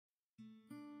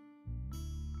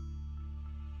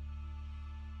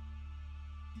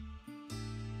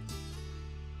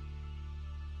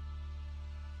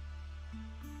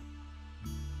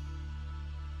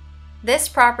This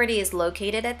property is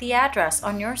located at the address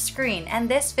on your screen, and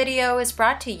this video is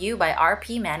brought to you by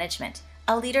RP Management,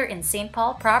 a leader in St.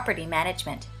 Paul property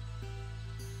management.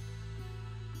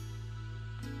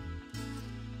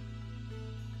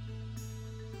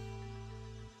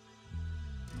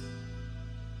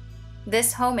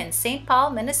 This home in St. Paul,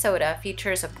 Minnesota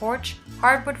features a porch,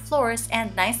 hardwood floors,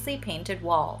 and nicely painted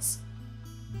walls.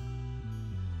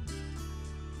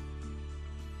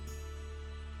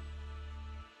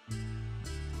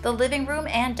 The living room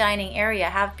and dining area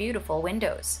have beautiful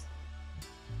windows.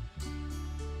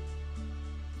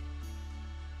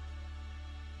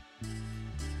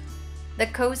 The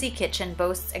cozy kitchen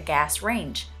boasts a gas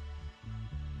range,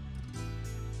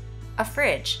 a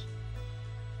fridge,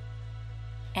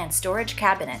 and storage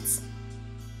cabinets.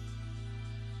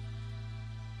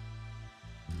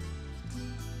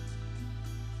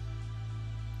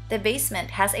 The basement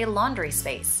has a laundry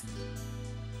space.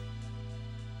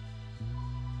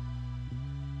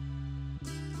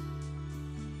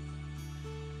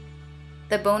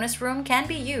 The bonus room can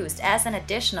be used as an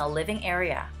additional living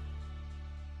area.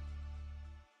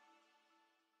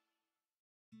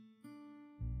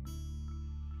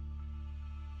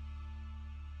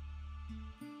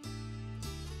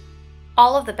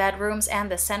 All of the bedrooms and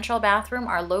the central bathroom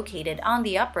are located on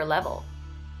the upper level.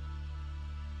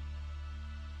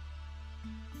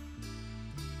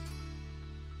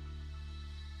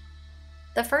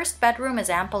 The first bedroom is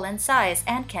ample in size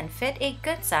and can fit a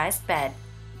good-sized bed.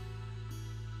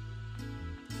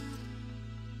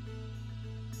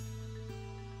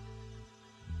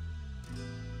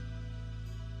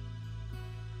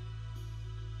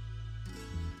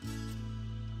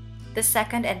 The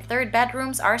second and third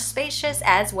bedrooms are spacious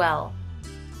as well.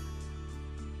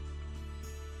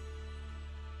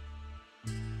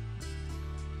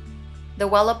 The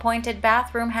well-appointed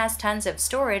bathroom has tons of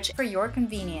storage for your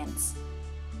convenience.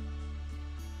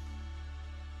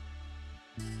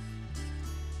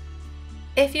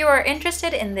 If you are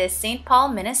interested in this St. Paul,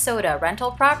 Minnesota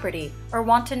rental property or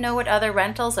want to know what other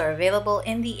rentals are available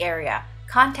in the area,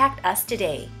 contact us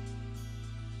today.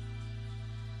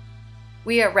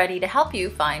 We are ready to help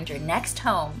you find your next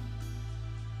home.